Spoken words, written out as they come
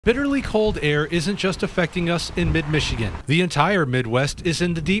Bitterly cold air isn't just affecting us in mid-Michigan. The entire Midwest is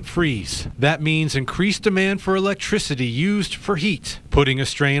in the deep freeze. That means increased demand for electricity used for heat, putting a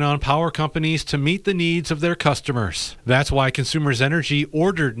strain on power companies to meet the needs of their customers. That's why Consumers Energy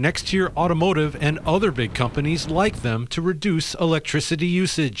ordered Nextier Automotive and other big companies like them to reduce electricity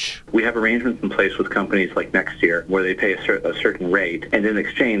usage. We have arrangements in place with companies like Nextier where they pay a certain rate, and in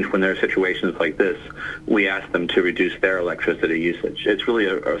exchange, when there are situations like this, we ask them to reduce their electricity usage. It's really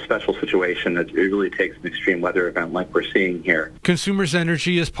a special situation that it really takes an extreme weather event like we're seeing here. Consumers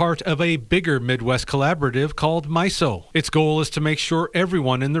Energy is part of a bigger Midwest collaborative called MISO. Its goal is to make sure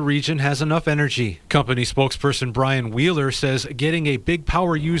everyone in the region has enough energy. Company spokesperson Brian Wheeler says getting a big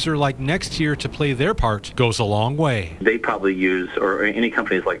power user like Nextier to play their part goes a long way. They probably use, or any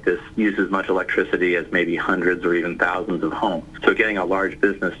companies like this, use as much electricity as maybe hundreds or even thousands of homes. So getting a large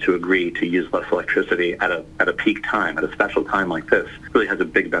business to agree to use less electricity at a peak time, at a special time like this, really has a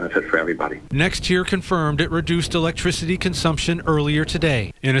big benefit for everybody. Nextier confirmed it reduced electricity consumption earlier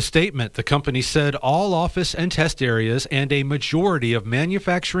today. In a statement, the company said all office and test areas and a majority of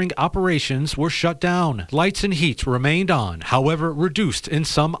manufacturing operations were shut down. Lights and heat remained on, however reduced in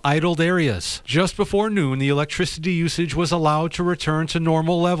some idled areas. Just before noon, the electricity usage was allowed to return to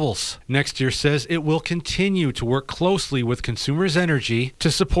normal levels. Nextier says it will continue to work closely with Consumers Energy to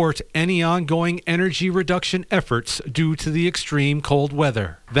support any ongoing energy reduction efforts due to the extreme cold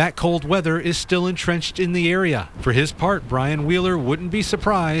weather. That cold weather is still entrenched in the area. For his part, Brian Wheeler wouldn't be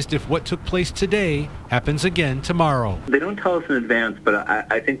surprised if what took place today happens again tomorrow. They don't tell us in advance, but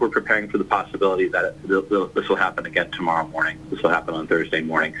I think we're preparing for the possibility that this will happen again tomorrow morning. This will happen on Thursday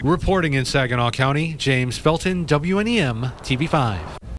morning. Reporting in Saginaw County, James Felton, WNEM TV5.